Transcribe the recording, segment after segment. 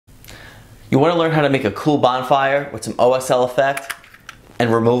You want to learn how to make a cool bonfire with some OSL effect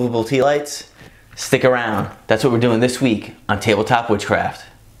and removable tea lights? Stick around. That's what we're doing this week on Tabletop Witchcraft.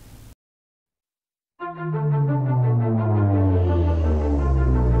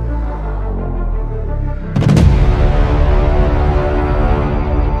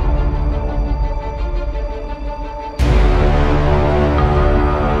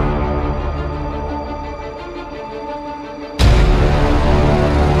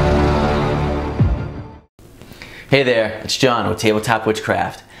 Hey there, it's John with Tabletop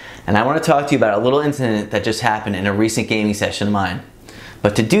Witchcraft, and I want to talk to you about a little incident that just happened in a recent gaming session of mine.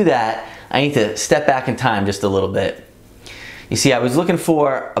 But to do that, I need to step back in time just a little bit. You see, I was looking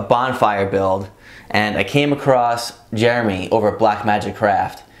for a bonfire build, and I came across Jeremy over at Black Magic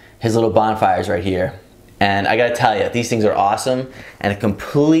Craft. His little bonfires right here. And I gotta tell you, these things are awesome, and it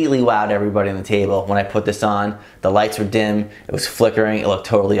completely wowed everybody on the table. When I put this on, the lights were dim, it was flickering, it looked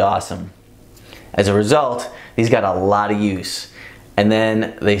totally awesome. As a result, these got a lot of use, and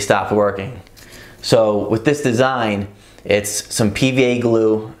then they stopped working. So with this design, it's some PVA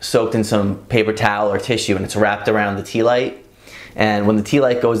glue soaked in some paper towel or tissue, and it's wrapped around the tea light. And when the tea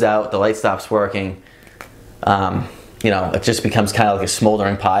light goes out, the light stops working. It just becomes kind of like a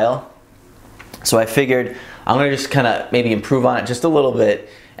smoldering pile. So I figured I'm gonna just kind of maybe improve on it just a little bit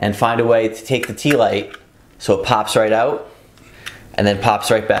and find a way to take the tea light so it pops right out and then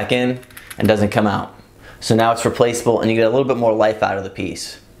pops right back in and doesn't come out. So now it's replaceable and you get a little bit more life out of the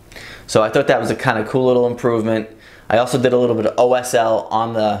piece. So I thought that was a kind of cool little improvement. I also did a little bit of OSL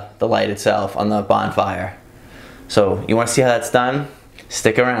on the light itself, on the bonfire. So you want to see how that's done?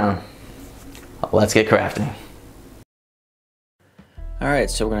 Stick around. Let's get crafting. Alright,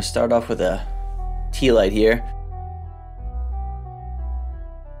 so we're going to start off with a tea light here.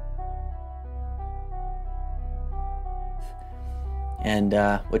 And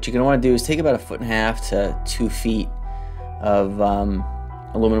what you're going to want to do is take about 1.5 to 2 feet of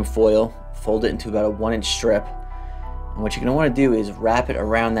aluminum foil, fold it into about a 1-inch strip, and what you're going to want to do is wrap it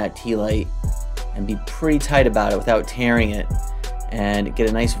around that tea light and be pretty tight about it without tearing it, and get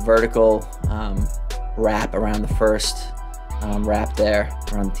a nice vertical wrap around the first wrap there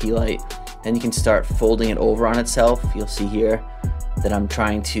around the tea light. Then you can start folding it over on itself. You'll see here that I'm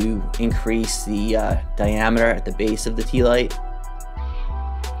trying to increase the diameter at the base of the tea light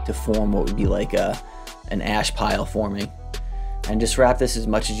to form what would be like an ash pile forming. And just wrap this as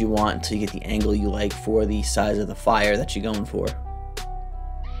much as you want until you get the angle you like for the size of the fire that you're going for.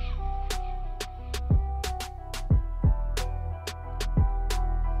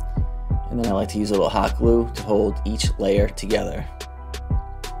 And then I like to use a little hot glue to hold each layer together.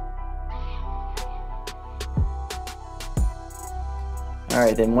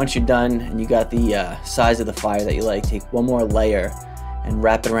 Alright, then once you're done and you got the size of the fire that you like, take one more layer and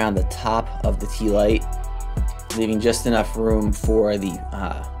wrap it around the top of the tea light, leaving just enough room for the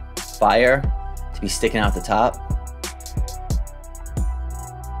fire to be sticking out the top.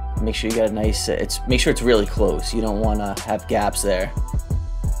 Make sure you got a nice, make sure it's really close. You don't want to have gaps there,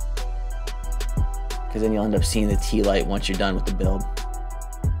 because then you'll end up seeing the tea light once you're done with the build.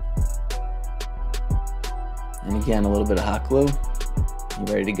 And again, a little bit of hot glue, you're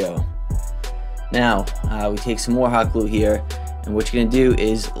ready to go. Now, we take some more hot glue here, and what you're going to do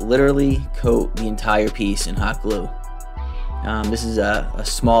is literally coat the entire piece in hot glue. This is a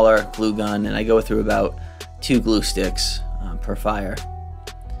smaller glue gun, and I go through about 2 glue sticks per fire.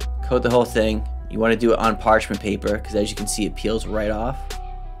 Coat the whole thing. You want to do it on parchment paper, because as you can see, it peels right off.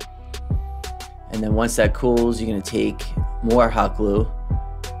 And then once that cools, you're going to take more hot glue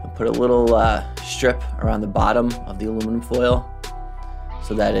and put a little strip around the bottom of the aluminum foil,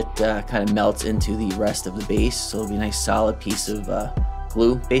 so that it kind of melts into the rest of the base. So it'll be a nice solid piece of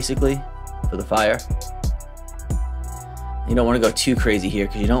glue, basically, for the fire. You don't want to go too crazy here,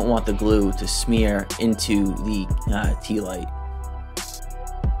 because you don't want the glue to smear into the tea light.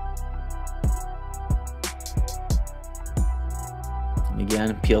 And again,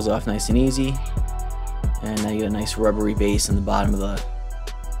 it peels off nice and easy. And now you get a nice rubbery base in the bottom of the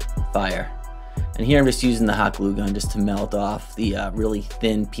fire. And here I'm just using the hot glue gun just to melt off the really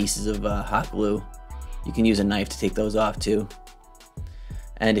thin pieces of hot glue. You can use a knife to take those off too.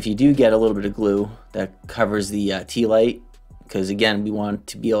 And if you do get a little bit of glue that covers the tea light, because again, we want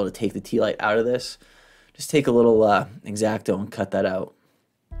to be able to take the tea light out of this, just take a little X-Acto and cut that out.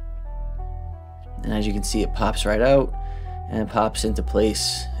 And as you can see, it pops right out and pops into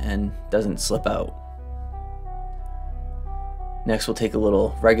place and doesn't slip out. Next, we'll take a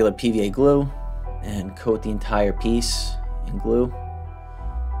little regular PVA glue and coat the entire piece in glue.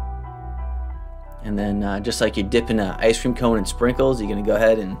 And then just like you're dipping an ice cream cone in sprinkles, you're going to go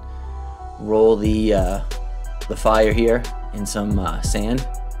ahead and roll the fire here in some sand.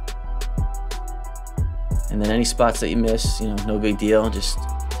 And then any spots that you miss, you know, no big deal. Just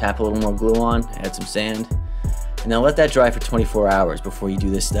tap a little more glue on, add some sand, and then let that dry for 24 hours before you do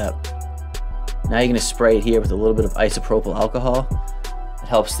this step. Now you're going to spray it here with a little bit of isopropyl alcohol. It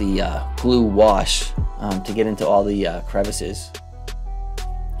helps the glue wash to get into all the crevices.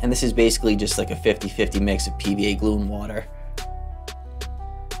 And this is basically just like a 50-50 mix of PVA glue and water.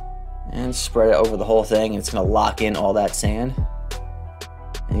 And spread it over the whole thing, and it's going to lock in all that sand.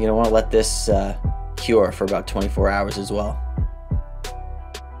 And you're going to want to let this cure for about 24 hours as well.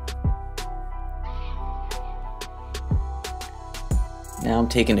 Now I'm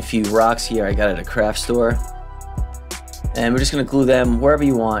taking a few rocks here I got at a craft store, and we're just going to glue them wherever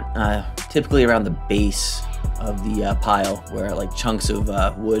you want, typically around the base of the pile where like chunks of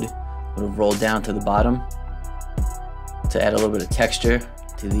wood would have rolled down to the bottom to add a little bit of texture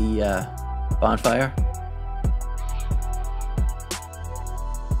to the bonfire.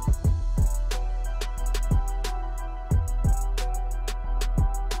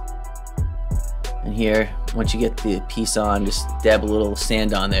 And here, once you get the piece on, just dab a little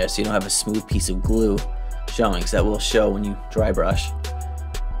sand on there so you don't have a smooth piece of glue showing, because that will show when you dry brush.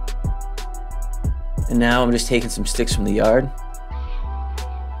 And now I'm just taking some sticks from the yard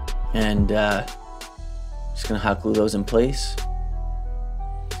and just gonna hot glue those in place.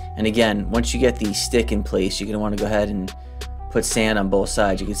 And again, once you get the stick in place, you're gonna want to go ahead and put sand on both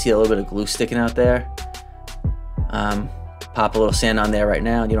sides. You can see a little bit of glue sticking out there. Pop a little sand on there right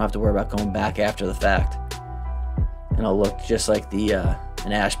now, and you don't have to worry about going back after the fact. And it'll look just like the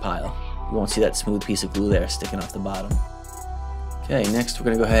an ash pile. You won't see that smooth piece of glue there sticking off the bottom. Okay, next we're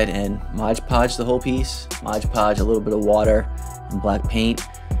gonna go ahead and Mod Podge the whole piece. Mod Podge a little bit of water and black paint.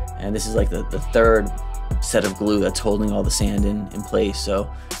 And this is like the third set of glue that's holding all the sand in place.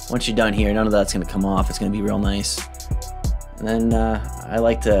 So once you're done here, none of that's gonna come off. It's gonna be real nice. And then I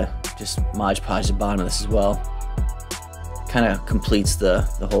like to just Mod Podge the bottom of this as well. Kind of completes the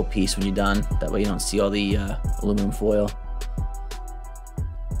whole piece when you're done. That way you don't see all the aluminum foil.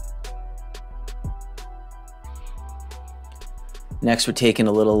 Next we're taking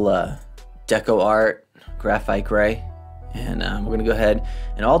a little deco art, graphite gray, and we're gonna go ahead,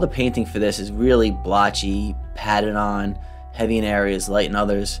 and all the painting for this is really blotchy, padded on, heavy in areas, light in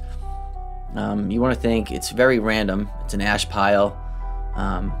others. You want to think it's very random. It's an ash pile.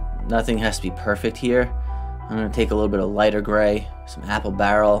 Nothing has to be perfect here. I'm going to take a little bit of lighter gray, some apple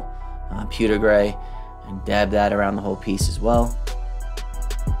barrel, pewter gray, and dab that around the whole piece as well.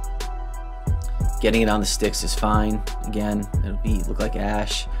 Getting it on the sticks is fine. Again, it'll look like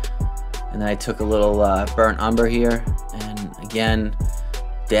ash. And then I took a little burnt umber here, and again,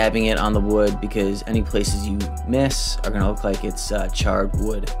 dabbing it on the wood, because any places you miss are going to look like it's charred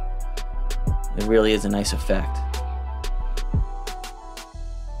wood. It really is a nice effect.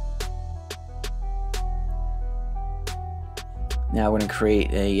 Now we're going to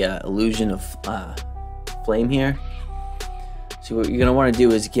create a illusion of flame here. So what you're going to want to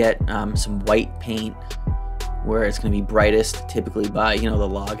do is get some white paint where it's going to be brightest, typically by the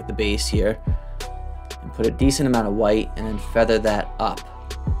log at the base here, and put a decent amount of white, and then feather that up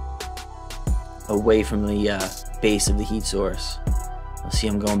away from the base of the heat source. You'll see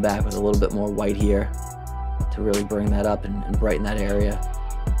I'm going back with a little bit more white here to really bring that up and brighten that area.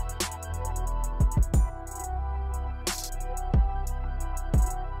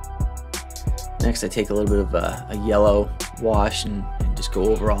 Next I take a little bit of a yellow wash and just go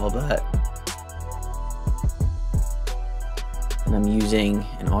over all of that. And I'm using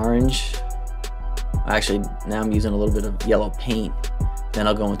an orange. Actually, now I'm using a little bit of yellow paint. Then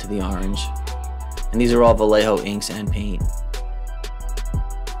I'll go into the orange. And these are all Vallejo inks and paint.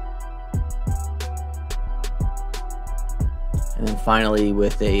 And then finally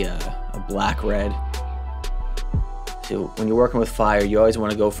with a black red. So when you're working with fire, you always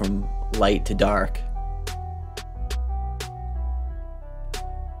want to go from light to dark.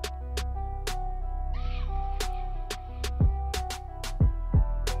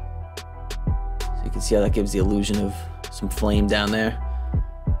 So you can see how that gives the illusion of some flame down there.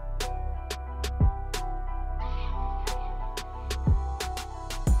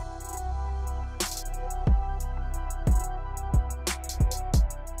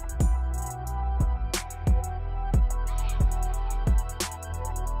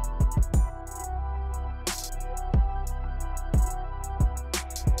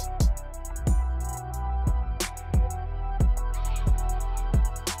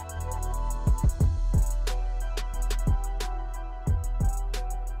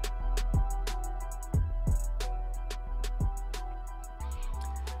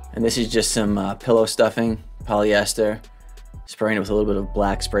 And this is just some pillow stuffing, polyester, spraying it with a little bit of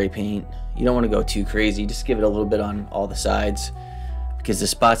black spray paint. You don't want to go too crazy, just give it a little bit on all the sides, because the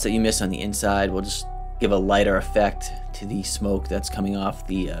spots that you miss on the inside will just give a lighter effect to the smoke that's coming off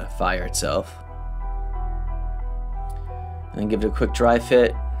the fire itself. And then give it a quick dry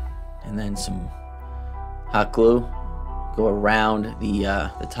fit, and then some hot glue. Go around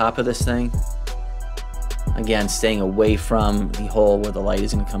the top of this thing. Again, staying away from the hole where the light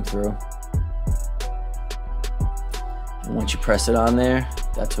is going to come through. And once you press it on there,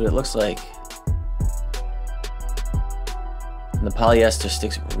 that's what it looks like. And the polyester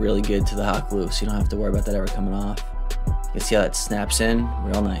sticks really good to the hot glue, so you don't have to worry about that ever coming off. You can see how that snaps in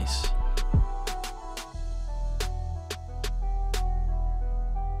real nice.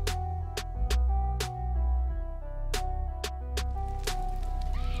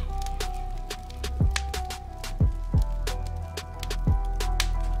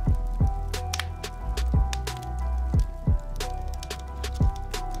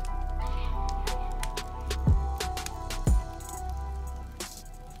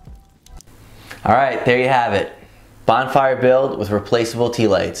 Alright, there you have it. Bonfire build with replaceable tea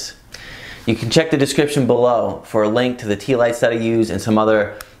lights. You can check the description below for a link to the tea lights that I use and some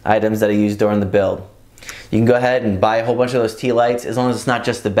other items that I use during the build. You can go ahead and buy a whole bunch of those tea lights as long as it's not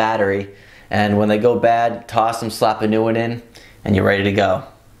just the battery. And when they go bad, toss them, slap a new one in, and you're ready to go.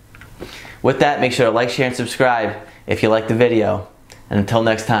 With that, make sure to like, share, and subscribe if you like the video. And until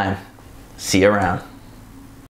next time, see you around.